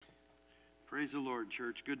Praise the Lord,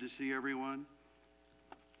 church. Good to see everyone.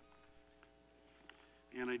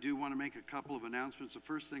 And I do want to make a couple of announcements. The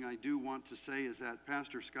first thing I do want to say is that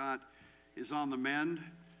Pastor Scott is on the mend,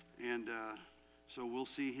 and so we'll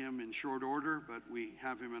see him in short order, but we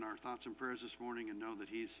have him in our thoughts and prayers this morning and know that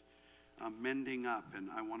he's mending up, and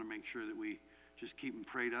I want to make sure that we just keep him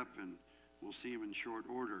prayed up, and we'll see him in short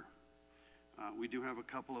order. We do have a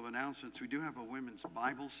couple of announcements. We do have a women's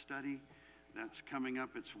Bible study that's coming up.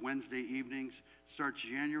 It's Wednesday evenings. Starts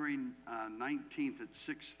January 19th at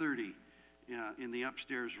 6:30 in the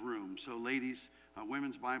upstairs room. So ladies,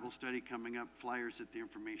 women's Bible study coming up. Flyers at the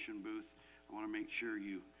information booth. I want to make sure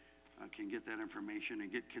you can get that information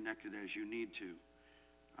and get connected as you need to.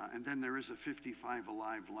 And then there is a 55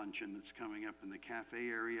 Alive luncheon that's coming up in the cafe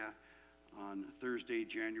area on Thursday,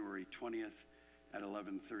 January 20th at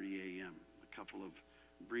 11:30 a.m. A couple of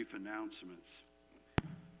brief announcements.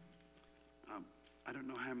 I don't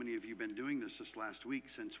know how many of you have been doing this last week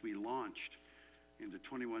since we launched into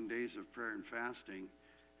 21 days of prayer and fasting.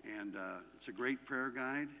 And it's a great prayer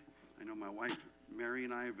guide. I know my wife, Mary,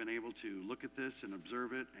 and I have been able to look at this and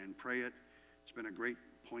observe it and pray it. It's been a great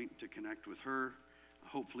point to connect with her.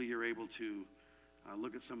 Hopefully you're able to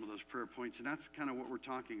look at some of those prayer points. And that's kind of what we're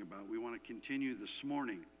talking about. We want to continue this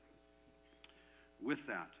morning with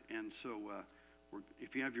that. And so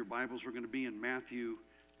if you have your Bibles, we're going to be in Matthew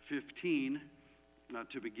 15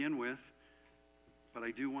 to begin with. But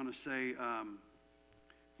I do want to say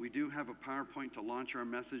we do have a PowerPoint to launch our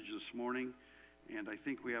message this morning. And I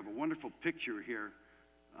think we have a wonderful picture here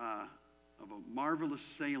of a marvelous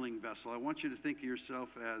sailing vessel. I want you to think of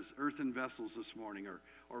yourself as earthen vessels this morning,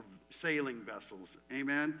 or sailing vessels.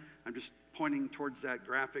 Amen? I'm just pointing towards that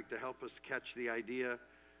graphic to help us catch the idea.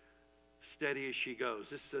 Steady as she goes.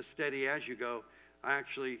 This says steady as you go. I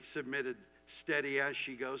actually submitted steady as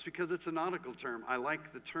she goes because it's a nautical term. I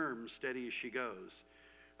like the term steady as she goes.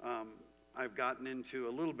 I've gotten into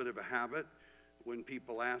a little bit of a habit when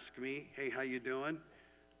people ask me, hey, how you doing?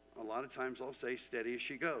 A lot of times I'll say steady as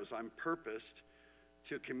she goes. I'm purposed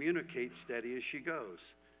to communicate steady as she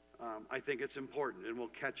goes. I think it's important, and we'll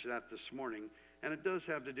catch that this morning. And it does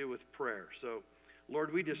have to do with prayer. So,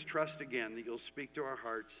 Lord, we just trust again that you'll speak to our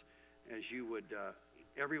hearts as you would,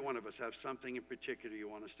 every one of us have something in particular you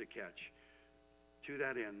want us to catch. To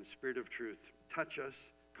that end, Spirit of truth, touch us,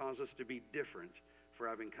 cause us to be different for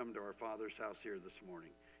having come to our Father's house here this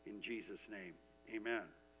morning. In Jesus' name, amen.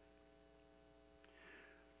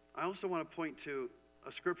 I also want to point to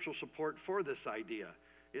a scriptural support for this idea.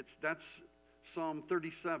 That's Psalm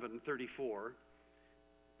 37:34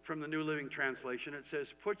 from the New Living Translation. It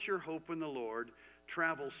says, put your hope in the Lord,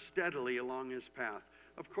 travel steadily along his path.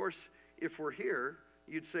 Of course, if we're here,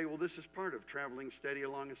 you'd say, well, this is part of traveling steady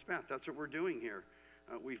along his path. That's what we're doing here.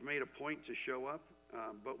 We've made a point to show up,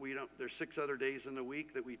 but we don't. There's 6 other days in the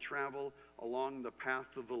week that we travel along the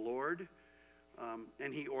path of the Lord,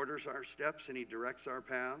 and he orders our steps and he directs our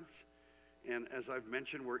paths. And as I've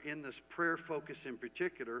mentioned, we're in this prayer focus in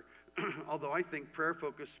particular, although I think prayer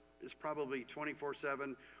focus is probably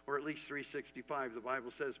 24/7 or at least 365. The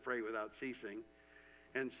Bible says pray without ceasing.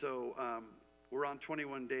 And so we're on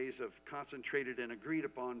 21 days of concentrated and agreed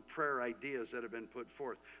upon prayer ideas that have been put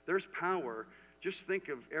forth. There's power. Just think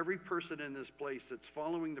of every person in this place that's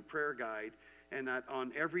following the prayer guide, and that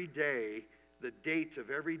on every day, the date of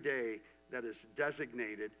every day that is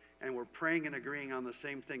designated, and we're praying and agreeing on the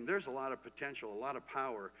same thing. There's a lot of potential, a lot of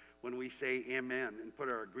power when we say amen and put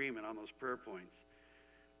our agreement on those prayer points.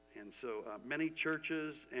 And so many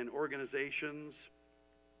churches and organizations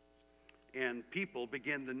and people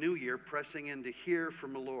begin the new year pressing in to hear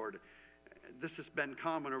from the Lord. This has been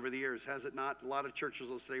common over the years, has it not? A lot of churches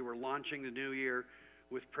will say we're launching the new year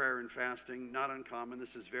with prayer and fasting. Not uncommon.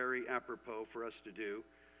 This is very apropos for us to do,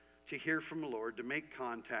 to hear from the Lord, to make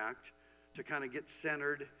contact, to kind of get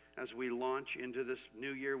centered as we launch into this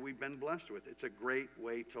new year we've been blessed with. It's a great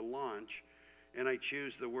way to launch, and I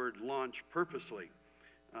choose the word launch purposely.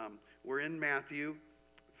 We're in Matthew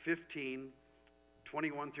 15,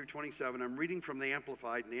 21 through 27. I'm reading from the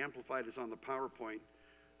Amplified, and the Amplified is on the PowerPoint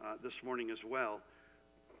this morning as well.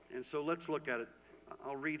 And so let's look at it.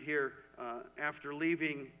 I'll read here. After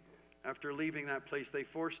leaving that place, they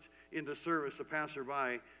forced into service a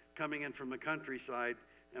passerby coming in from the countryside.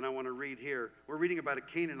 And I want to read here. We're reading about a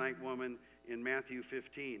Canaanite woman in Matthew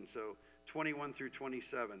 15, so 21 through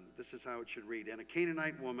 27. This is how it should read. And a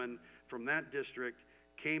Canaanite woman from that district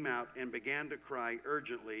came out and began to cry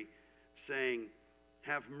urgently, saying,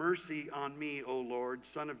 have mercy on me, O Lord,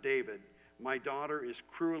 Son of David. My daughter is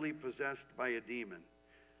cruelly possessed by a demon.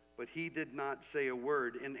 But he did not say a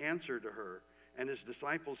word in answer to her. And his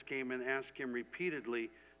disciples came and asked him repeatedly,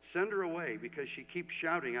 Send her away because she keeps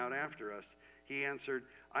shouting out after us." He answered,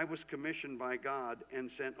 "I was commissioned by God and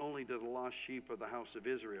sent only to the lost sheep of the house of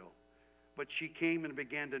Israel." But she came and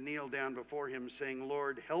began to kneel down before him, saying,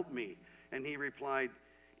 "Lord, help me." And he replied,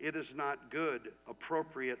 "It is not good,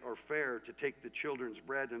 appropriate, or fair to take the children's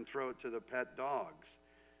bread and throw it to the pet dogs."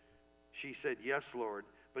 She said, "Yes, Lord,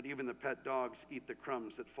 but even the pet dogs eat the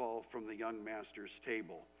crumbs that fall from the young master's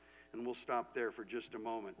table." And we'll stop there for just a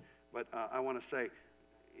moment. But I want to say,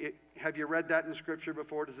 have you read that in Scripture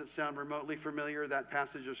before? Does it sound remotely familiar, that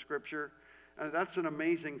passage of Scripture? That's an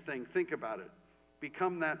amazing thing. Think about it.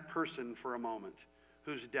 Become that person for a moment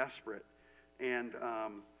who's desperate. And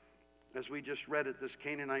as we just read it, this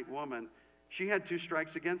Canaanite woman, she had 2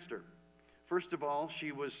 strikes against her. First of all,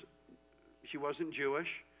 she wasn't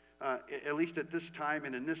Jewish. At least at this time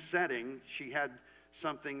and in this setting, she had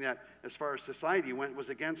something that, as far as society went, was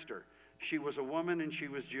against her. She was a woman and she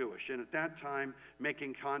was Jewish. And at that time,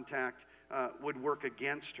 making contact would work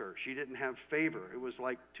against her. She didn't have favor. It was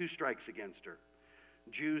like 2 strikes against her.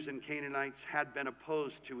 Jews and Canaanites had been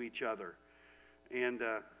opposed to each other. And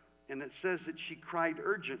it says that she cried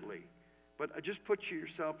urgently. But just put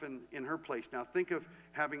yourself in her place. Now think of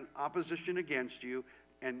having opposition against you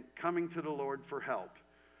and coming to the Lord for help.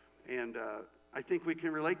 And I think we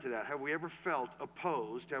can relate to that. Have we ever felt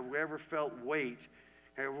opposed? Have we ever felt weight?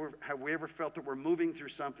 Have we ever felt that we're moving through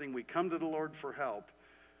something? We come to the Lord for help,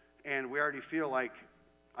 and we already feel like,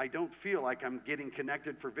 I don't feel like I'm getting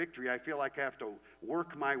connected for victory. I feel like I have to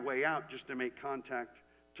work my way out just to make contact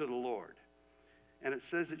to the Lord. And it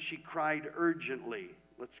says that she cried urgently.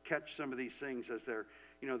 Let's catch some of these things as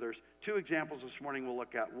there's 2 examples this morning we'll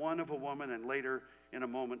look at. One of a woman and later in a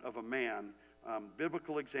moment of a man.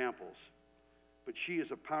 Biblical examples. But she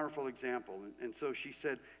is a powerful example. And so she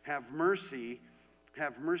said, have mercy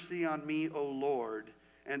on me, O Lord.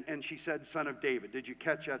 And she said, Son of David. Did you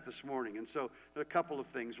catch that this morning? And so a couple of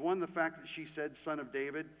things. One, the fact that she said Son of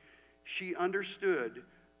David, she understood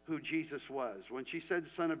who Jesus was. When she said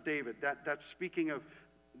Son of David, that's speaking of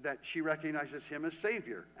that she recognizes him as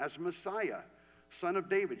Savior, as Messiah. Son of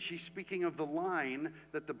David. She's speaking of the line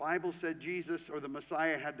that the Bible said Jesus or the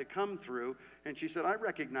Messiah had to come through. And she said, I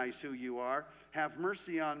recognize who you are. Have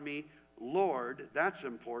mercy on me, Lord. That's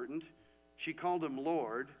important. She called him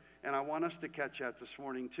Lord. And I want us to catch that this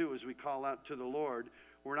morning too as we call out to the Lord.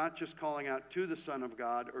 We're not just calling out to the Son of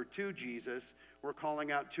God or to Jesus. We're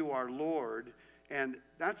calling out to our Lord. And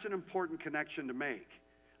that's an important connection to make.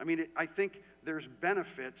 I mean, I think there's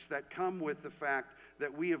benefits that come with the fact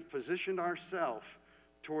that we have positioned ourselves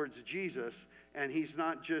towards Jesus, and he's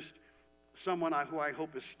not just someone who I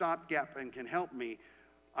hope is stopgap and can help me.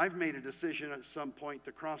 I've made a decision at some point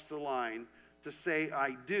to cross the line to say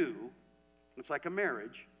I do. It's like a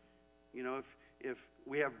marriage. You know, if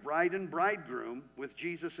we have bride and bridegroom with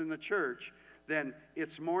Jesus in the church, then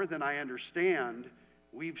it's more than I understand.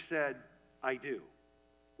 We've said I do.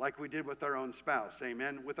 Like we did with our own spouse,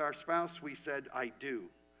 amen? With our spouse, we said, I do.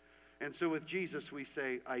 And so with Jesus, we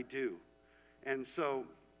say, I do. And so,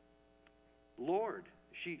 Lord,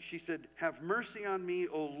 she said, have mercy on me,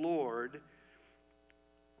 O Lord,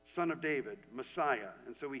 Son of David, Messiah.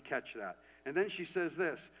 And so we catch that. And then she says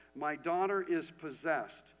this, my daughter is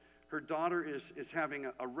possessed. Her daughter is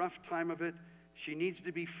having a rough time of it. She needs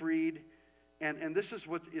to be freed. And this is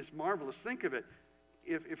what is marvelous. Think of it.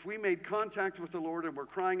 If we made contact with the Lord and we're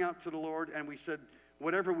crying out to the Lord and we said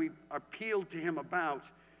whatever we appealed to him about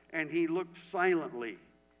and he looked silently,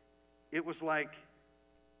 it was like,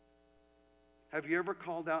 have you ever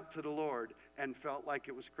called out to the Lord and felt like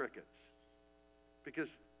it was crickets?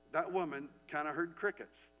 Because that woman kind of heard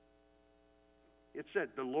crickets. It said,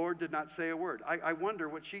 the Lord did not say a word. I wonder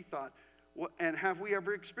what she thought. And have we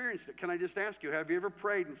ever experienced it? Can I just ask you, have you ever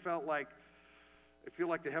prayed and felt like, I feel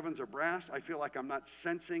like the heavens are brass. I feel like I'm not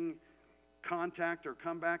sensing contact or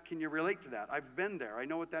comeback. Can you relate to that? I've been there. I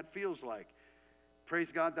know what that feels like.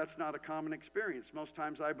 Praise God, that's not a common experience. Most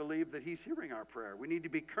times I believe that he's hearing our prayer. We need to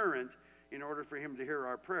be current in order for him to hear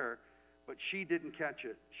our prayer. But she didn't catch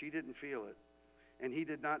it. She didn't feel it. And he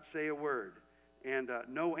did not say a word. And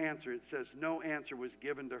no answer. It says no answer was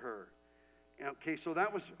given to her. Okay, so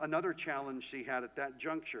that was another challenge she had at that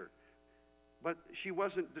juncture. But she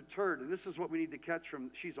wasn't deterred, and this is what we need to catch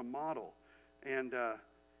from, she's a model. And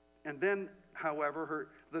then, however,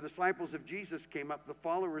 the disciples of Jesus came up, the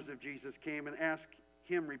followers of Jesus came and asked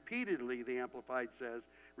him repeatedly, the Amplified says,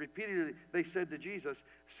 repeatedly, they said to Jesus,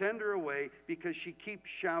 send her away because she keeps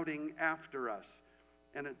shouting after us.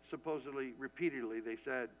 And it supposedly, repeatedly, they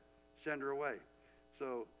said, send her away.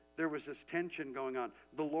 So there was this tension going on.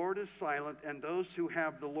 The Lord is silent, and those who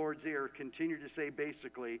have the Lord's ear continue to say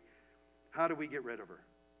basically, how do we get rid of her?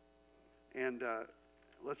 And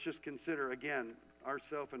let's just consider, again,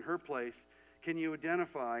 ourselves in her place. Can you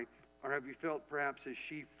identify, or have you felt perhaps as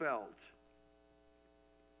she felt?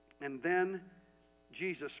 And then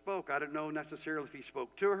Jesus spoke. I don't know necessarily if he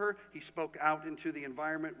spoke to her. He spoke out into the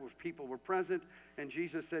environment where people were present. And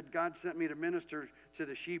Jesus said, God sent me to minister to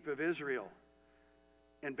the sheep of Israel.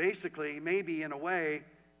 And basically, maybe in a way,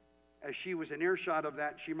 as she was in earshot of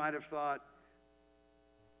that, she might have thought,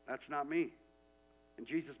 that's not me. And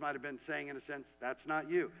Jesus might have been saying, in a sense, that's not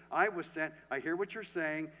you. I was sent. I hear what you're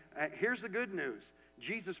saying. Here's the good news.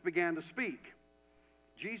 Jesus began to speak.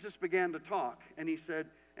 Jesus began to talk. And he said,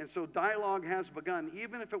 and so dialogue has begun.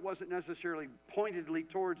 Even if it wasn't necessarily pointedly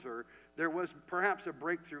towards her, there was perhaps a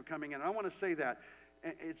breakthrough coming in. I want to say that.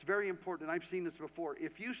 It's very important, and I've seen this before.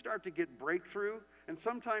 If you start to get breakthrough, and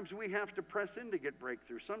sometimes we have to press in to get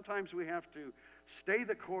breakthrough. Sometimes we have to stay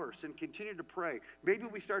the course and continue to pray. Maybe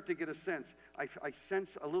we start to get a sense. I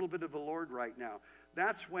sense a little bit of the Lord right now.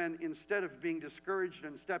 That's when, instead of being discouraged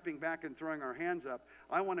and stepping back and throwing our hands up,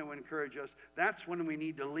 I want to encourage us. That's when we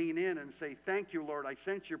need to lean in and say, thank you, Lord. I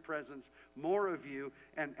sense your presence, more of you,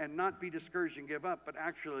 and not be discouraged and give up, but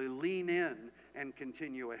actually lean in and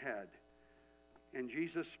continue ahead. And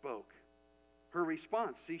Jesus spoke. Her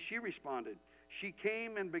response, see, she responded. She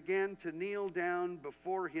came and began to kneel down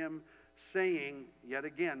before him, saying, yet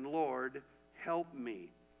again, Lord, help me.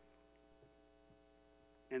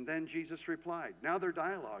 And then Jesus replied. Now they're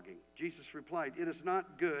dialoguing. Jesus replied, it is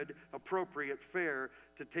not good, appropriate, fair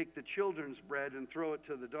to take the children's bread and throw it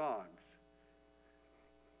to the dogs.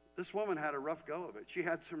 This woman had a rough go of it. She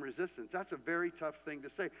had some resistance. That's a very tough thing to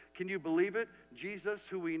say. Can you believe it? Jesus,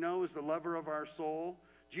 who we know is the lover of our soul,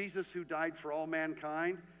 Jesus who died for all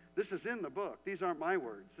mankind, this is in the book. These aren't my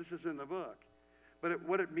words. This is in the book. But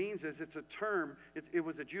what it means is it's a term. It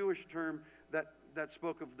was a Jewish term that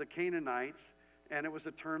spoke of the Canaanites, and it was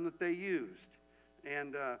a term that they used.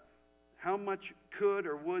 And how much could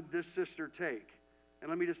or would this sister take? And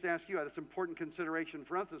let me just ask you, that's an important consideration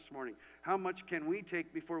for us this morning. How much can we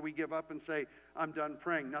take before we give up and say, I'm done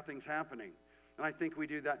praying, nothing's happening? And I think we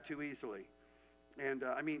do that too easily. And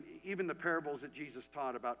even the parables that Jesus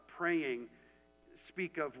taught about praying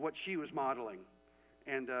speak of what she was modeling.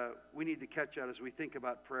 And we need to catch that as we think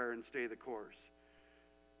about prayer and stay the course.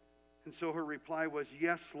 And so her reply was,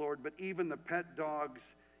 yes, Lord, but even the pet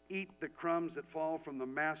dogs eat the crumbs that fall from the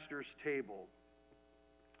master's table.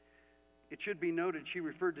 It should be noted she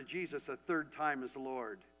referred to Jesus a third time as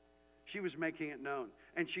Lord. She was making it known.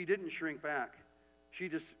 And she didn't shrink back. She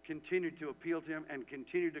just continued to appeal to him and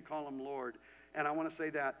continued to call him Lord. And I want to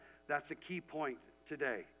say that that's a key point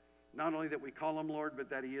today. Not only that we call him Lord, but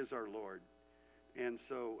that he is our Lord. And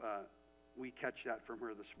so we catch that from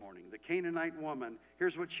her this morning. The Canaanite woman,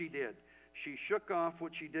 here's what she did. She shook off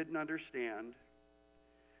what she didn't understand.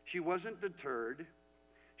 She wasn't deterred.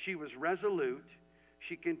 She was resolute.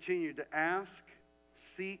 She continued to ask,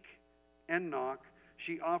 seek, and knock.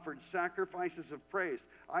 She offered sacrifices of praise.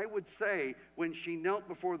 I would say when she knelt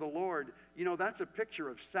before the Lord, that's a picture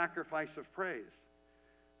of sacrifice of praise.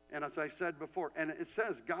 And as I said before, and it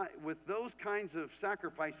says, God, with those kinds of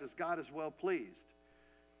sacrifices, God is well pleased.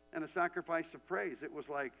 And a sacrifice of praise, it was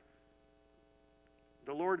like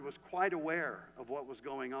the Lord was quite aware of what was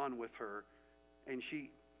going on with her. And she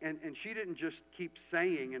didn't just keep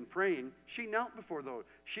saying and praying. She knelt before the Lord.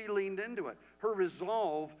 She leaned into it. Her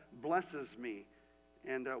resolve blesses me,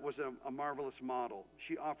 and was a marvelous model.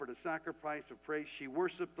 She offered a sacrifice of praise. She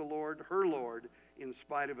worshiped the Lord, her Lord, in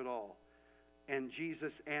spite of it all. And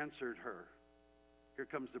Jesus answered her. Here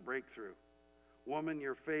comes the breakthrough. Woman,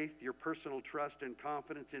 your faith, your personal trust and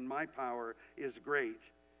confidence in my power is great.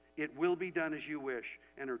 It will be done as you wish.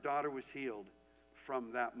 And her daughter was healed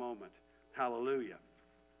from that moment. Hallelujah.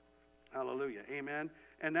 Hallelujah. Amen.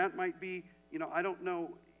 And that might be, I don't know.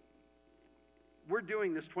 We're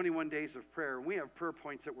doing this 21 days of prayer. We have prayer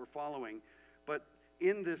points that we're following. But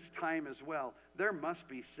in this time as well, there must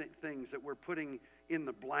be things that we're putting in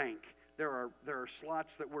the blank. There are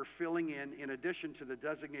slots that we're filling in addition to the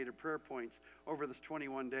designated prayer points over this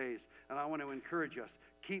 21 days. And I want to encourage us.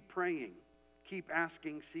 Keep praying. Keep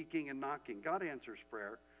asking, seeking, and knocking. God answers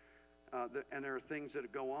prayer. And there are things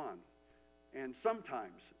that go on. And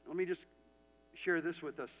sometimes, let me just share this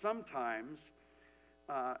with us. Sometimes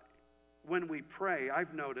when we pray,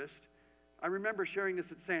 I've noticed, I remember sharing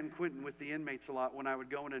this at San Quentin with the inmates a lot when I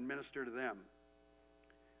would go and administer to them.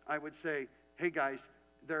 I would say, hey guys,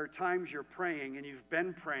 there are times you're praying and you've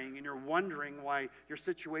been praying and you're wondering why your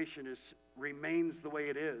situation remains the way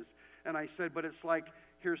it is. And I said, but it's like,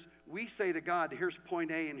 we say to God, here's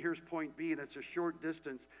point A and here's point B, and it's a short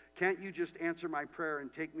distance. Can't you just answer my prayer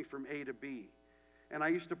and take me from A to B? And I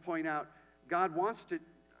used to point out, God wants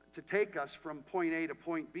to take us from point A to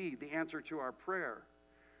point B, the answer to our prayer.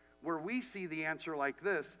 Where we see the answer like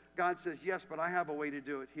this, God says, yes, but I have a way to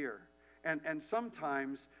do it here. And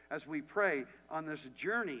sometimes as we pray on this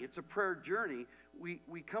journey, it's a prayer journey,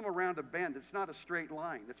 we come around a bend. It's not a straight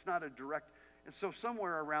line. It's not a direct. And so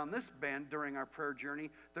somewhere around this bend during our prayer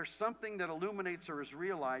journey, there's something that illuminates or is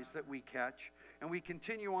realized that we catch. And we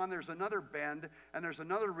continue on. There's another bend and there's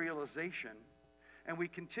another realization. And we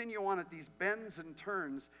continue on at these bends and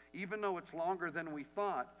turns, even though it's longer than we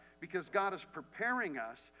thought, because God is preparing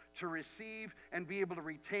us to receive and be able to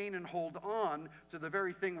retain and hold on to the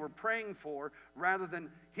very thing we're praying for, rather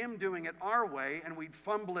than Him doing it our way and we'd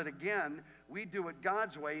fumble it again. We do it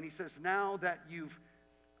God's way. And He says, now that you've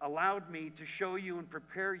allowed me to show you and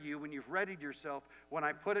prepare you, when you've readied yourself, when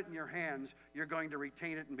I put it in your hands, you're going to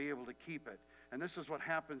retain it and be able to keep it. And this is what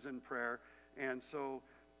happens in prayer. And so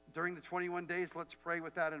during the 21 days, let's pray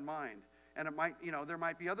with that in mind. And it might, there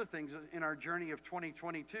might be other things in our journey of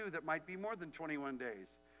 2022 that might be more than 21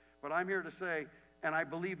 days. But I'm here to say, and I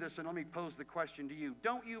believe this, and let me pose the question to you.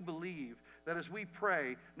 Don't you believe that as we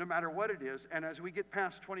pray, no matter what it is, and as we get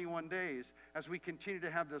past 21 days, as we continue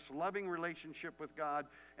to have this loving relationship with God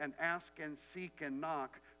and ask and seek and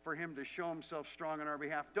knock for Him to show Himself strong on our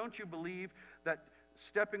behalf, don't you believe that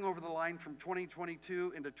stepping over the line from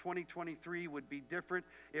 2022 into 2023 would be different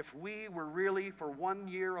if we were really, for 1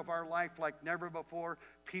 year of our life like never before,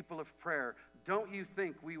 people of prayer? Don't you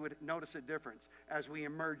think we would notice a difference as we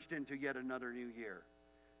emerged into yet another new year?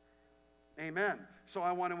 Amen. So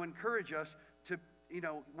I want to encourage us to,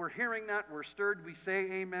 we're hearing that, we're stirred, we say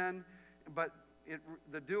amen, but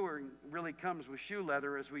the doing really comes with shoe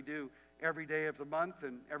leather, as we do every day of the month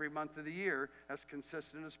and every month of the year, as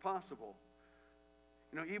consistent as possible.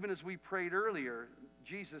 Even as we prayed earlier,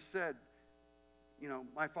 Jesus said,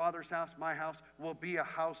 my Father's house, my house, will be a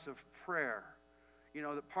house of prayer.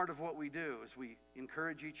 That part of what we do is we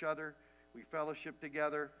encourage each other, we fellowship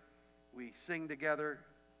together, we sing together,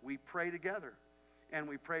 we pray together, and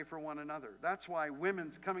we pray for one another. That's why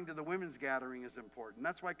coming to the women's gathering is important.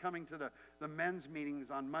 That's why coming to the men's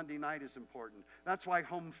meetings on Monday night is important. That's why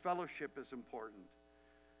home fellowship is important.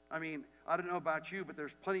 I don't know about you, but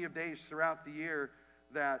there's plenty of days throughout the year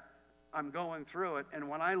that I'm going through it, and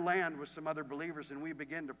when I land with some other believers and we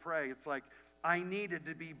begin to pray, it's like I needed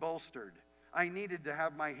to be bolstered. I needed to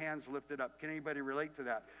have my hands lifted up. Can anybody relate to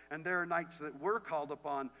that? And there are nights that we're called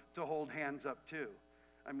upon to hold hands up too.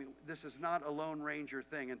 This is not a Lone Ranger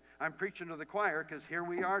thing. And I'm preaching to the choir because here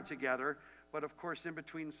we are together, but of course in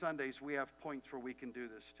between Sundays we have points where we can do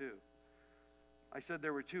this too. I said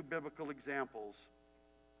there were two biblical examples.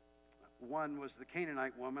 One was the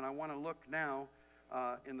Canaanite woman. I want to look now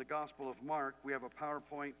in the Gospel of Mark. We have a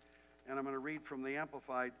PowerPoint, and I'm going to read from the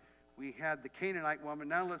Amplified. We had the Canaanite woman.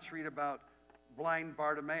 Now let's read about blind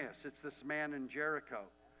Bartimaeus. It's this man in Jericho.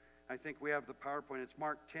 I think we have the PowerPoint. It's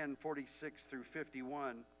Mark 10:46 through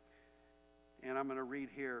 51. And I'm going to read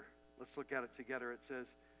here. Let's look at it together. It says,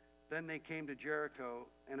 then they came to Jericho,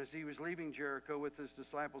 and as he was leaving Jericho with his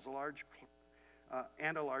disciples, a large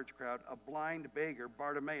crowd, a blind beggar,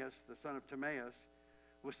 Bartimaeus, the son of Timaeus,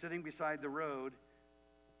 was sitting beside the road,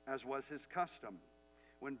 as was his custom.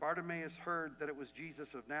 When Bartimaeus heard that it was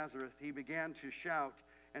Jesus of Nazareth, he began to shout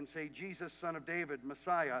and say, Jesus, son of David,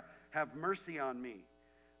 Messiah, have mercy on me.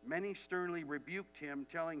 Many sternly rebuked him,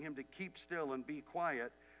 telling him to keep still and be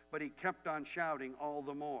quiet, but he kept on shouting all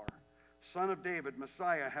the more, Son of David,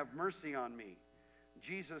 Messiah, have mercy on me.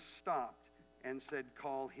 Jesus stopped and said,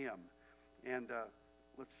 call him. And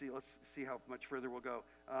let's see how much further we'll go.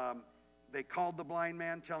 They called the blind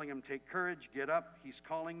man, telling him, take courage, get up, he's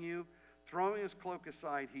calling you. Throwing his cloak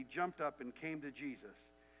aside, he jumped up and came to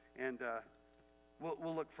Jesus. And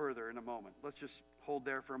we'll look further in a moment. Let's just hold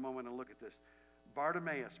there for a moment and look at this.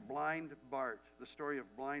 Bartimaeus, blind Bart, the story of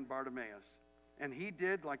blind Bartimaeus. And he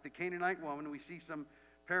did, like the Canaanite woman, we see some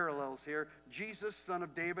parallels here. Jesus, son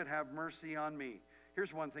of David, have mercy on me.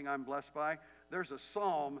 Here's one thing I'm blessed by. There's a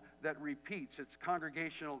psalm that repeats. It's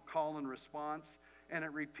congregational call and response, and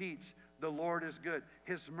it repeats, the Lord is good.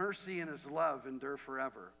 His mercy and his love endure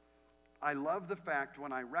forever. I love the fact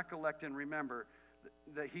when I recollect and remember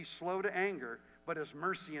that he's slow to anger, but his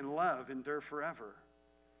mercy and love endure forever.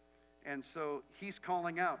 And so he's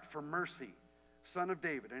calling out for mercy, Son of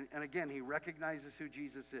David. And again, he recognizes who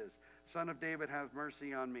Jesus is. Son of David, have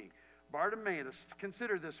mercy on me. Bartimaeus,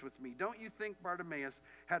 consider this with me. Don't you think Bartimaeus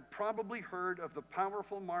had probably heard of the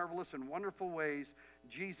powerful, marvelous, and wonderful ways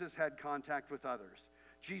Jesus had contact with others?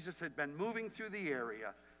 Jesus had been moving through the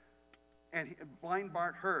area, and blind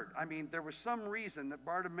Bart heard. There was some reason that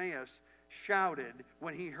Bartimaeus shouted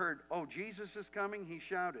when he heard, oh, Jesus is coming, he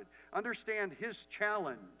shouted. Understand his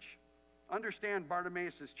challenge. Understand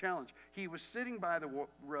Bartimaeus' challenge. He was sitting by the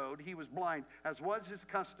road. He was blind, as was his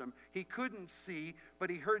custom. He couldn't see, but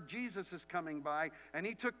he heard Jesus is coming by, and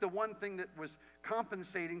he took the one thing that was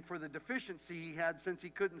compensating for the deficiency he had since he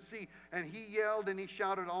couldn't see, and he yelled and he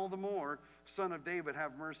shouted all the more, Son of David,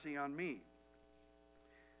 have mercy on me.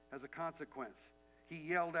 As a consequence, he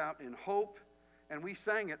yelled out in hope, and we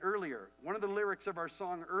sang it earlier. One of the lyrics of our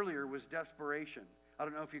song earlier was desperation. I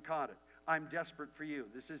don't know if you caught it. I'm desperate for you.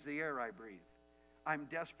 This is the air I breathe. I'm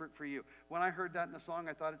desperate for you. When I heard that in the song,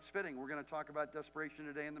 I thought it's fitting. We're going to talk about desperation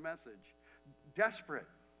today in the message. Desperate.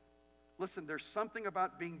 Listen, there's something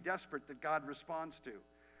about being desperate that God responds to.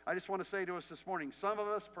 I just want to say to us this morning, some of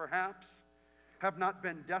us perhaps have not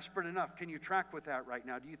been desperate enough. Can you track with that right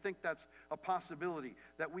now? Do you think that's a possibility,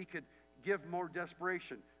 that we could give more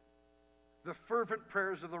desperation? The fervent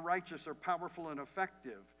prayers of the righteous are powerful and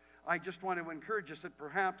effective. I just want to encourage us that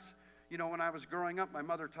perhaps, when I was growing up, my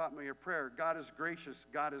mother taught me a prayer. God is gracious,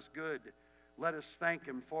 God is good. Let us thank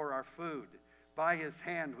him for our food. By his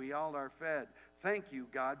hand we all are fed. Thank you,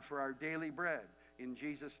 God, for our daily bread. In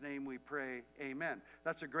Jesus' name we pray, amen.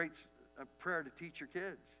 That's a great prayer to teach your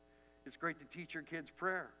kids. It's great to teach your kids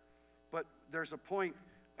prayer. But there's a point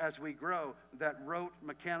as we grow that rote,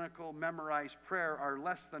 mechanical, memorized prayer are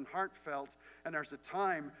less than heartfelt. And there's a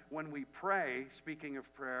time when we pray, speaking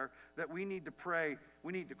of prayer, that we need to pray,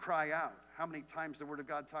 we need to cry out. How many times the Word of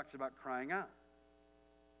God talks about crying out?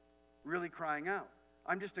 Really crying out.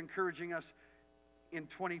 I'm just encouraging us in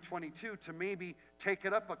 2022 to maybe take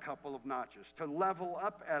it up a couple of notches, to level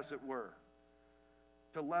up, as it were.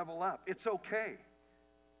 To level up. It's okay.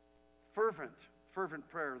 Fervent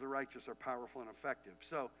prayer of the righteous are powerful and effective.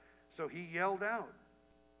 So he yelled out.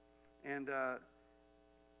 And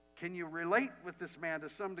can you relate with this man to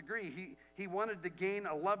some degree? He wanted to gain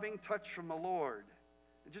a loving touch from the Lord.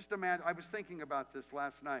 Just imagine, I was thinking about this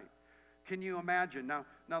last night. Can you imagine? Now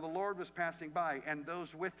the Lord was passing by, and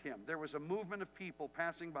those with him. There was a movement of people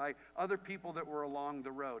passing by, other people that were along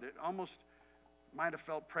the road. It almost might have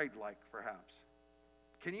felt parade-like, perhaps.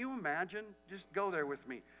 Can you imagine? Just go there with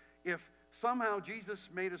me. If somehow Jesus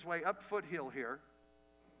made his way up Foothill here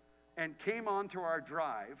and came onto our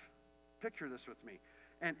drive, picture this with me,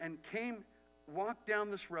 and walked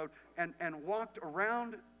down this road and walked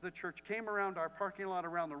around the church, came around our parking lot,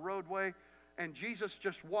 around the roadway, and Jesus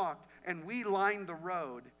just walked, and we lined the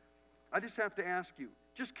road. I just have to ask you,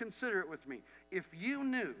 just consider it with me. If you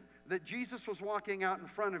knew that Jesus was walking out in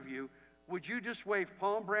front of you, would you just wave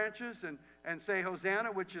palm branches and say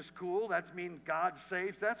Hosanna, which is cool? That means God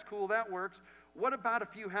saves. That's cool. That works. What about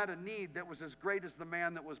if you had a need that was as great as the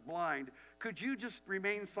man that was blind? Could you just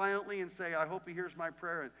remain silently and say, I hope he hears my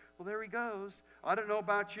prayer? And, well, there he goes. I don't know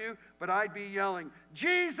about you, but I'd be yelling,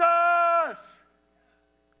 Jesus!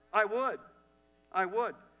 I would.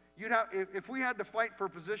 If we had to fight for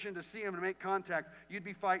position to see him and make contact, you'd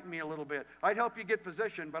be fighting me a little bit. I'd help you get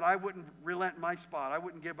position, but I wouldn't relent my spot. I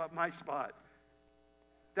wouldn't give up my spot.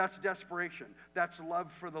 That's desperation. That's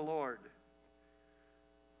love for the Lord.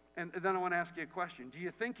 And then I want to ask you a question. Do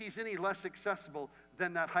you think he's any less accessible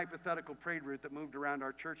than that hypothetical parade route that moved around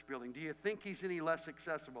our church building? Do you think he's any less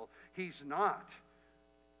accessible? He's not.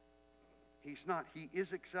 He's not. He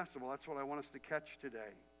is accessible. That's what I want us to catch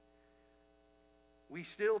today. We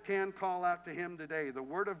still can call out to him today. The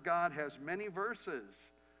Word of God has many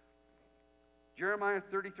verses. Jeremiah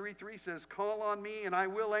 33:3 says, call on me and I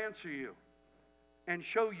will answer you and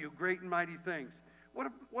show you great and mighty things.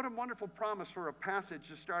 What a wonderful promise for a passage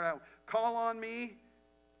to start out. Call on me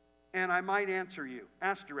and I might answer you.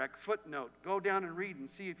 Asterisk, footnote. Go down and read and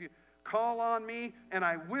see if you call on me and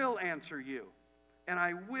I will answer you. And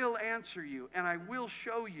I will answer you and I will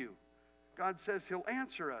show you. God says he'll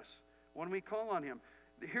answer us when we call on him.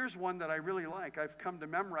 Here's one that I really like. I've come to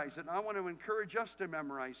memorize it, and I want to encourage us to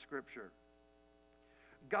memorize Scripture.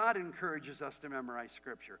 God encourages us to memorize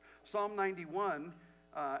Scripture. Psalm 91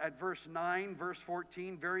 at verse 9, verse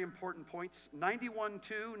 14, very important points.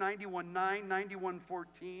 91:2, 91:9,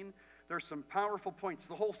 91:14. There's some powerful points.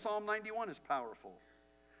 The whole Psalm 91 is powerful.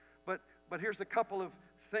 But here's a couple of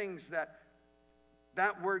things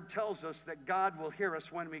that word tells us that God will hear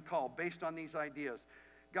us when we call, based on these ideas.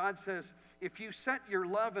 God says, if you set your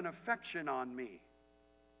love and affection on me,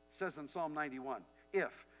 says in Psalm 91,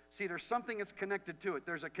 if. See, there's something that's connected to it.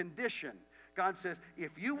 There's a condition. God says,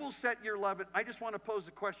 if you will set your love, I just want to pose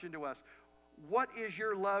a question to us. What is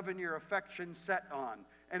your love and your affection set on?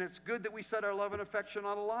 And it's good that we set our love and affection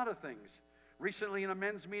on a lot of things. Recently in a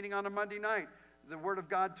men's meeting on a Monday night, the Word of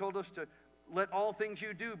God told us to let all things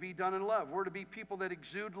you do be done in love. We're to be people that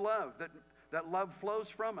exude love, that love flows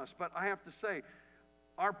from us. But I have to say,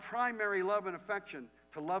 our primary love and affection,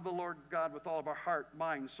 to love the Lord God with all of our heart,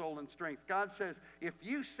 mind, soul, and strength. God says, if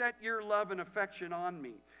you set your love and affection on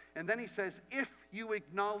me, and then he says, if you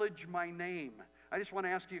acknowledge my name. I just want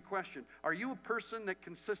to ask you a question. Are you a person that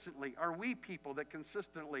consistently, are we people that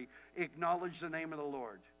consistently acknowledge the name of the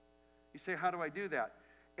Lord? You say, how do I do that?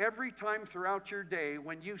 Every time throughout your day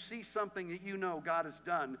when you see something that you know God has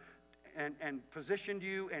done and positioned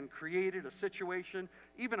you and created a situation,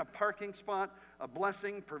 even a parking spot, a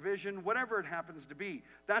blessing, provision, whatever it happens to be,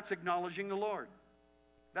 that's acknowledging the Lord.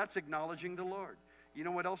 That's acknowledging the Lord. You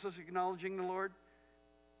know what else is acknowledging the Lord?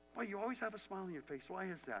 Well, you always have a smile on your face. Why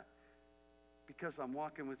is that? Because I'm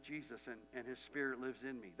walking with Jesus and his Spirit lives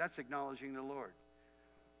in me. That's acknowledging the Lord.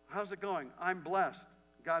 How's it going? I'm blessed.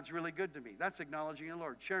 God's really good to me. That's acknowledging the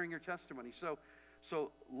Lord, sharing your testimony.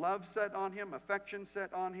 So love set on him, affection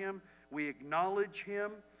set on him. We acknowledge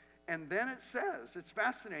him. And then it says, it's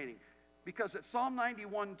fascinating, because at Psalm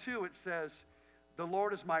 91:2 it says, the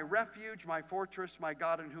Lord is my refuge, my fortress, my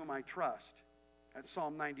God in whom I trust. At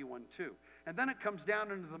Psalm 91:2. And then it comes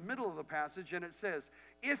down into the middle of the passage and it says,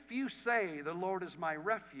 if you say the Lord is my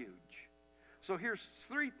refuge. So here's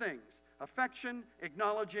three things: affection,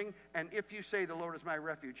 acknowledging, and if you say the Lord is my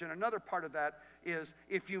refuge. And another part of that is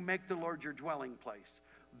if you make the Lord your dwelling place.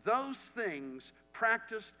 Those things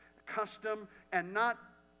practiced, custom, and not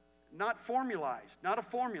formalized, not a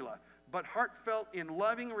formula, but heartfelt in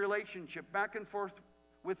loving relationship back and forth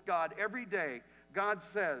with God every day. God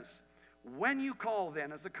says, when you call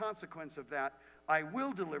then, as a consequence of that, I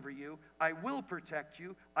will deliver you, I will protect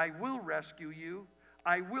you, I will rescue you,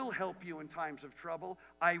 I will help you in times of trouble,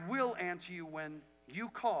 I will answer you when you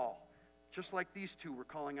call, just like these two were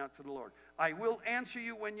calling out to the Lord. I will answer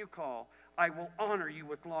you when you call, I will honor you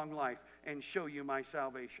with long life and show you my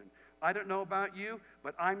salvation. I don't know about you,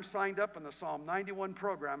 but I'm signed up in the Psalm 91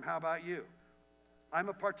 program. How about you? I'm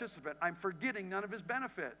a participant. I'm forgetting none of his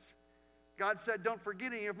benefits. God said, don't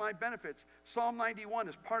forget any of my benefits. Psalm 91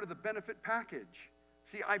 is part of the benefit package.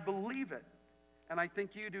 See, I believe it. And I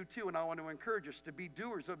think you do too. And I want to encourage us to be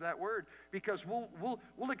doers of that word, because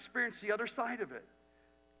we'll experience the other side of it.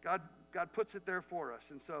 God puts it there for us.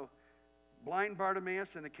 And so blind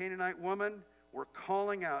Bartimaeus and the Canaanite woman were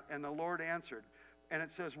calling out, and the Lord answered. And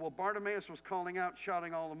it says, well, Bartimaeus was calling out,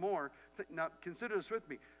 shouting all the more. Now, consider this with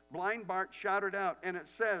me. Blind Bart shouted out, and it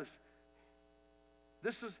says,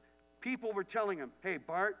 people were telling him, hey,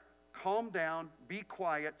 Bart, calm down, be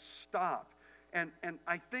quiet, stop. And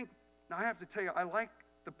I think, now I have to tell you, I like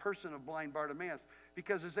the person of blind Bartimaeus,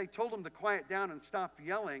 because as they told him to quiet down and stop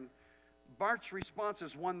yelling, Bart's response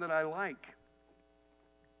is one that I like.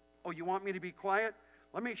 Oh, you want me to be quiet?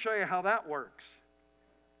 Let me show you how that works.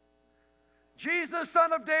 Jesus,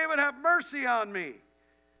 Son of David, have mercy on me.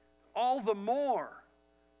 All the more.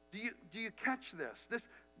 Do you catch this?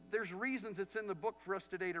 There's reasons it's in the book for us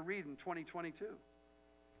today to read in 2022.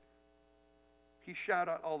 He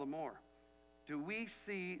shouted out all the more. Do we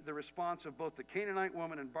see the response of both the Canaanite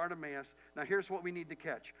woman and Bartimaeus? Now here's what we need to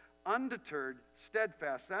catch. Undeterred,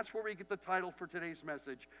 steadfast. That's where we get the title for today's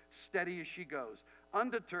message, Steady as She Goes.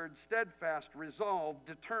 Undeterred, steadfast, resolved,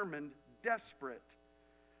 determined, desperate.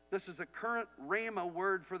 This is a current Rhema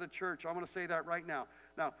word for the church. I'm going to say that right now.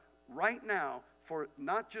 Now, right now, for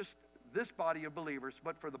not just this body of believers,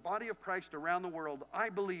 but for the body of Christ around the world, I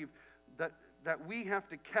believe that we have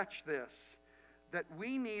to catch this, that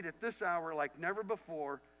we need at this hour, like never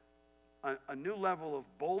before, a new level of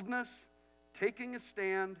boldness, taking a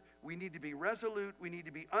stand. We need to be resolute. We need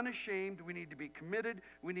to be unashamed. We need to be committed.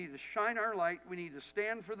 We need to shine our light. We need to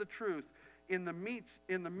stand for the truth in the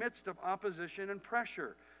midst of opposition and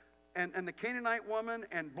pressure. And the Canaanite woman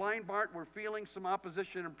and blind Bart were feeling some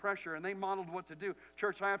opposition and pressure, and they modeled what to do.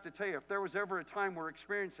 Church, I have to tell you, if there was ever a time we're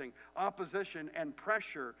experiencing opposition and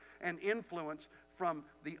pressure and influence from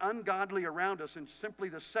the ungodly around us and simply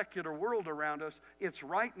the secular world around us, it's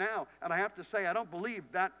right now. And I have to say, I don't believe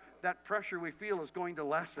that pressure we feel is going to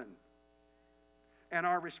lessen. And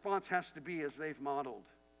our response has to be as they've modeled.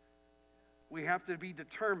 We have to be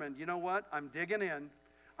determined. You know what? I'm digging in.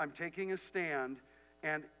 I'm taking a stand.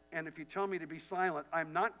 And if you tell me to be silent,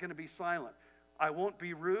 I'm not going to be silent. I won't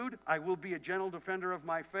be rude. I will be a gentle defender of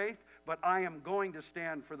my faith, but I am going to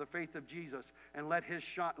stand for the faith of Jesus and let his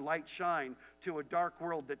light shine to a dark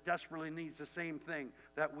world that desperately needs the same thing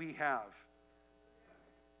that we have.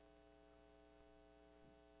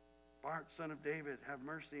 Bart, son of David, have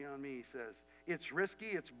mercy on me, he says. It's risky,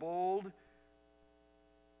 it's bold,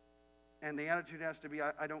 and the attitude has to be,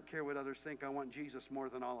 I don't care what others think. I want Jesus more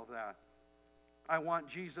than all of that. I want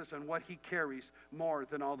Jesus and what he carries more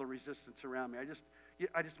than all the resistance around me.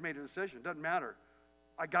 I just made a decision. It doesn't matter.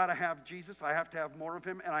 I got to have Jesus. I have to have more of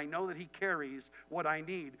him. And I know that he carries what I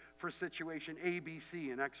need for situation A, B,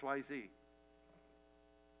 C, and X, Y, Z.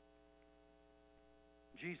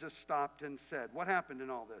 Jesus stopped and said, what happened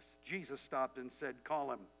in all this? Jesus stopped and said,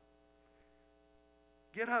 call him.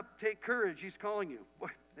 Get up, take courage, he's calling you. Boy,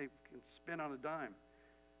 they can spin on a dime.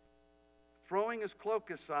 Throwing his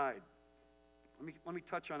cloak aside. Let me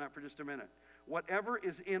touch on that for just a minute. Whatever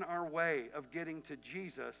is in our way of getting to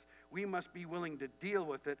Jesus, we must be willing to deal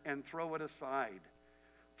with it and throw it aside.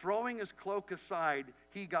 Throwing his cloak aside,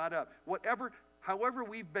 he got up. However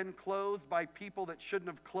we've been clothed by people that shouldn't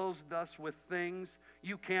have clothed us with things,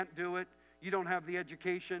 you can't do it, you don't have the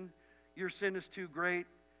education, your sin is too great,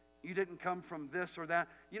 you didn't come from this or that.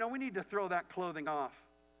 We need to throw that clothing off.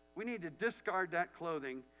 We need to discard that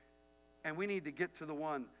clothing, and we need to get to the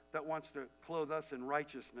one that wants to clothe us in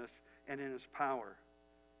righteousness and in his power.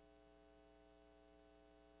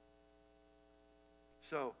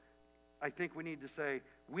 So, I think we need to say,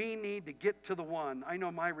 we need to get to the one. I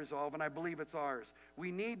know my resolve, and I believe it's ours.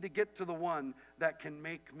 We need to get to the one that can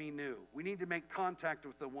make me new. We need to make contact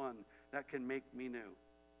with the one that can make me new.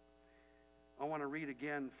 I want to read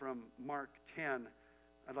again from Mark 10.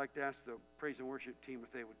 I'd like to ask the praise and worship team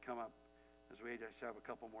if they would come up, as we just have a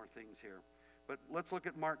couple more things here. But let's look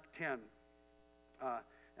at Mark 10.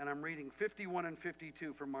 And I'm reading 51 and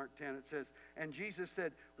 52 from Mark 10. It says, and Jesus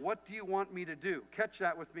said, what do you want me to do? Catch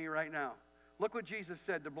that with me right now. Look what Jesus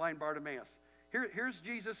said to blind Bartimaeus. Here's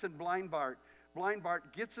Jesus and blind Bart. Blind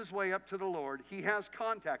Bart gets his way up to the Lord. He has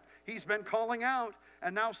contact. He's been calling out,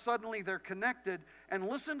 and now suddenly they're connected. And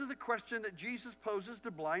listen to the question that Jesus poses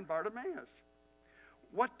to blind Bartimaeus.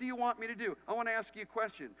 What do you want me to do? I want to ask you a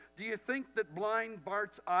question. Do you think that blind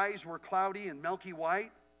Bart's eyes were cloudy and milky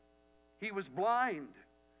white? He was blind.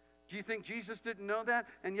 Do you think Jesus didn't know that?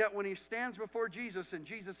 And yet when he stands before Jesus and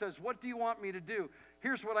Jesus says, what do you want me to do?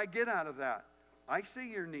 Here's what I get out of that. I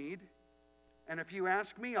see your need. And if you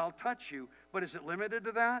ask me, I'll touch you. But is it limited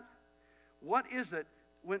to that? What is it?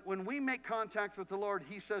 When we make contact with the Lord,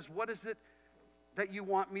 he says, what is it that you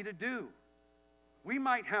want me to do? We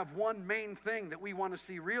might have one main thing that we want to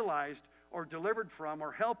see realized or delivered from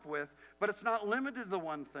or help with, but it's not limited to the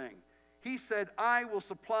one thing. He said, I will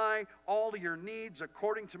supply all your needs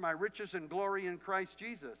according to my riches and glory in Christ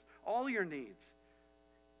Jesus. All your needs.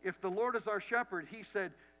 If the Lord is our shepherd, he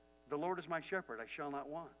said, the Lord is my shepherd, I shall not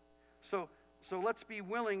want. So let's be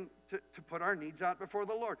willing to put our needs out before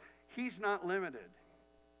the Lord. He's not limited.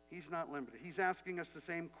 He's not limited. He's asking us the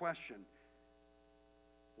same question.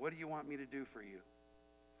 What do you want me to do for you?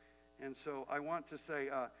 And so I want to say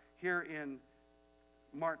here in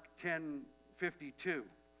Mark 10:52,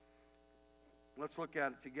 let's look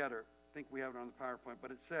at it together. I think we have it on the PowerPoint, but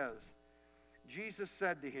it says, Jesus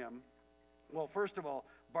said to him, well, first of all,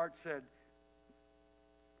 Bart said,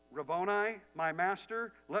 Rabboni, my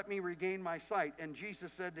master, let me regain my sight. And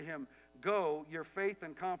Jesus said to him, go, your faith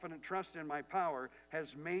and confident trust in my power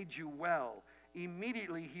has made you well.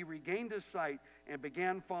 Immediately he regained his sight and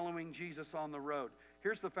began following Jesus on the road.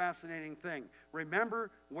 Here's the fascinating thing. Remember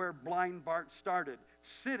where blind Bart started,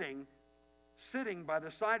 sitting by the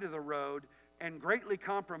side of the road and greatly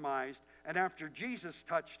compromised. And after Jesus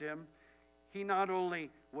touched him, he not only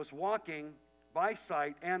was walking by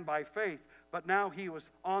sight and by faith, but now he was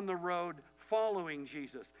on the road following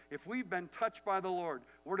Jesus. If we've been touched by the Lord,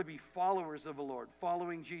 we're to be followers of the Lord,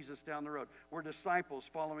 following Jesus down the road. We're disciples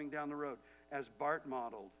following down the road, as Bart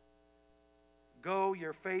modeled. Go,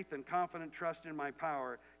 your faith and confident trust in my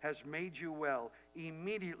power has made you well.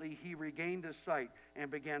 Immediately he regained his sight and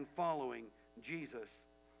began following Jesus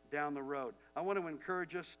down the road. I want to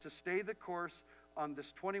encourage us to stay the course on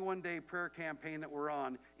this 21-day prayer campaign that we're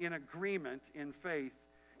on, in agreement, in faith,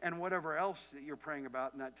 and whatever else that you're praying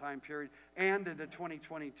about in that time period, and into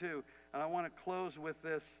 2022. And I want to close with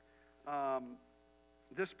this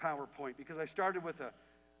PowerPoint, because I started with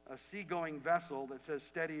a seagoing vessel that says,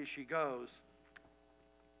 steady as she goes.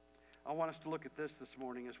 I want us to look at this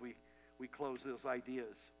morning as we close those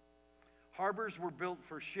ideas. Harbors were built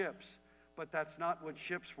for ships, but that's not what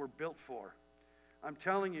ships were built for. I'm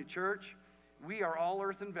telling you, church, we are all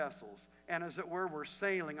earthen vessels, and as it were, we're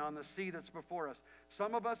sailing on the sea that's before us.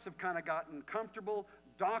 Some of us have kind of gotten comfortable,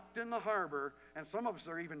 docked in the harbor, and some of us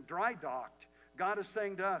are even dry docked. God is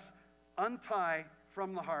saying to us, untie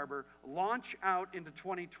from the harbor, launch out into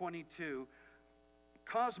 2022,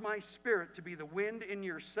 cause my spirit to be the wind in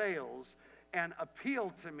your sails, and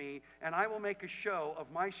appeal to me, and I will make a show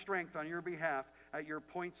of my strength on your behalf at your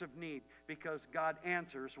points of need, because God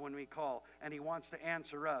answers when we call, and he wants to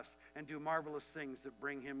answer us and do marvelous things that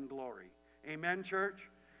bring him glory. Amen, church?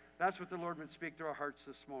 That's what the Lord would speak to our hearts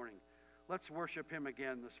this morning. Let's worship him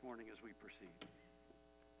again this morning as we proceed.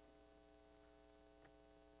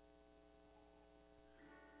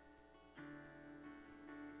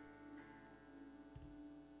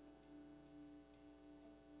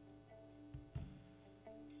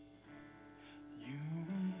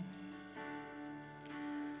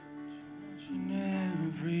 In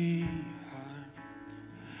every heart,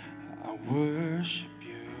 I worship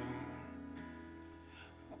you.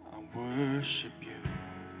 I worship you.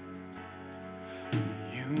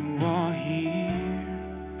 You are here,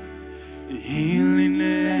 healing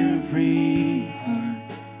every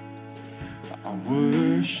heart. I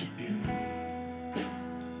worship you.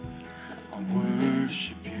 I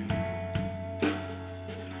worship you.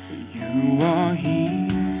 You are here,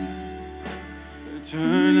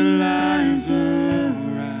 turn the lives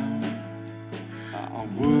around. I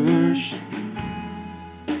worship you.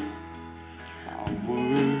 I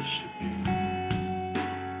worship you.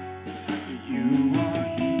 You are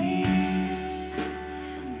here,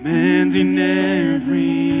 mending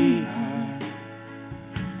every heart.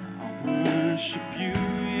 I worship you,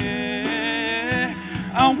 yeah.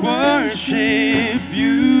 I worship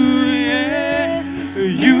you, yeah.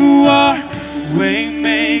 You are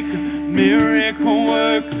waymaker, miracle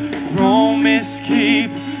work, promise keep,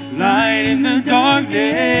 light in the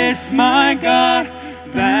darkness, my God,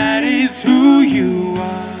 that is who you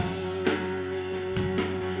are.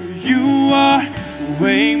 You are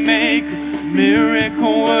waymaker,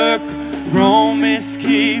 miracle work, promise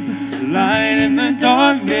keep, light in the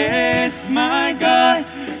darkness, my God,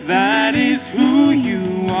 that is who you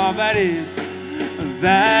are. That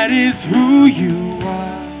is who you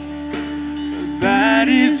are. That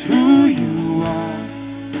is who you are.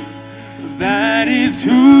 That is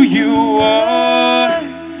who you are.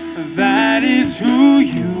 That is who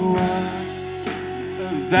you are.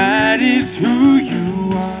 That is who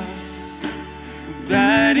you are.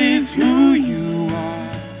 That is who you are.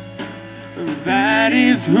 That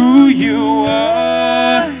is who you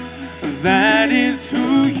are. That is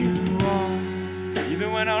who you are.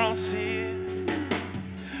 Even when I don't see it,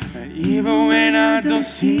 even when I don't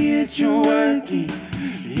see it, you're working.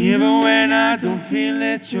 Even when I don't feel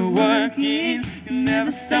it, you're working. You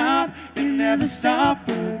never stop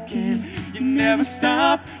working. You never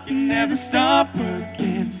stop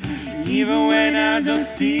working. Even when I don't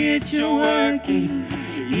see it, you're working.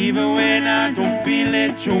 Even when I don't feel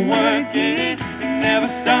it, you're working. You never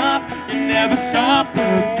stop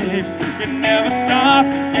working. You never stop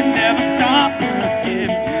working.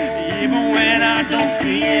 Even when I don't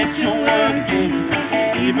see it, you're working.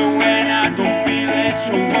 Even when I don't feel it,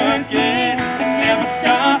 you're working. You never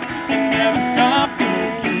stop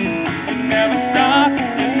working. You never stop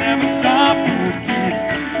working.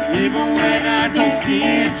 Even when I don't see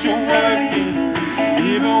it, you're working.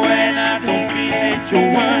 Even when I don't feel it,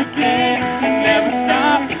 you're working. You never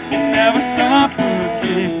stop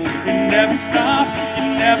working. You never stop.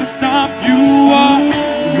 You are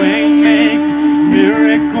waymaker,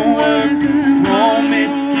 miracle worker,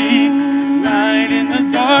 promise keep, light in the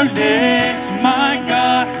darkness, my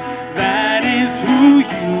God, that is who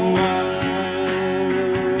you are.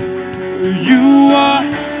 You are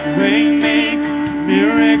waymaker,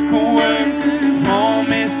 miracle worker,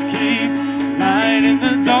 promise keep, light in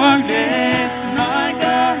the darkness, my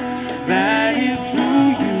God, that is who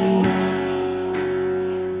you are.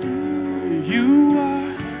 You are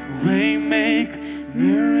waymaker,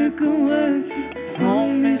 miracle worker,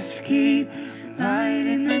 promise keep, light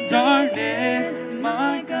in the darkness,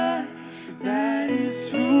 my God, that is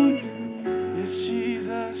who you are. Yes,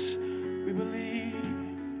 Jesus, we believe.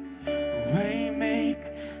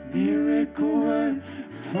 Waymaker, miracle work,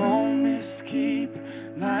 promise keep,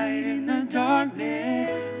 light in the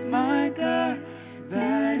darkness, my God,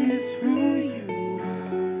 that is who you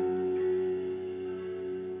are.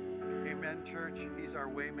 Amen, church. He's our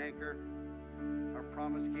waymaker, our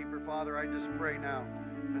promise keeper. Father, I just pray now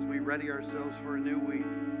as we ready ourselves for a new week,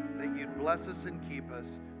 that you'd bless us and keep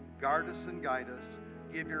us, guard us and guide us,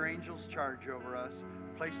 give your angels charge over us,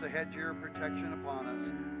 place a hedge of your protection upon us,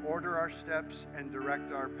 order our steps, and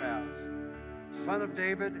direct our paths. Son of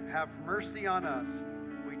David, have mercy on us.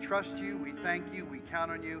 We trust you, we thank you, we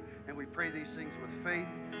count on you, and we pray these things with faith,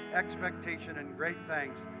 expectation, and great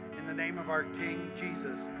thanks in the name of our King,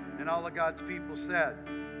 Jesus. And all of God's people said,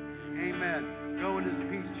 amen. Go in his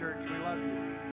peace, church. We love you.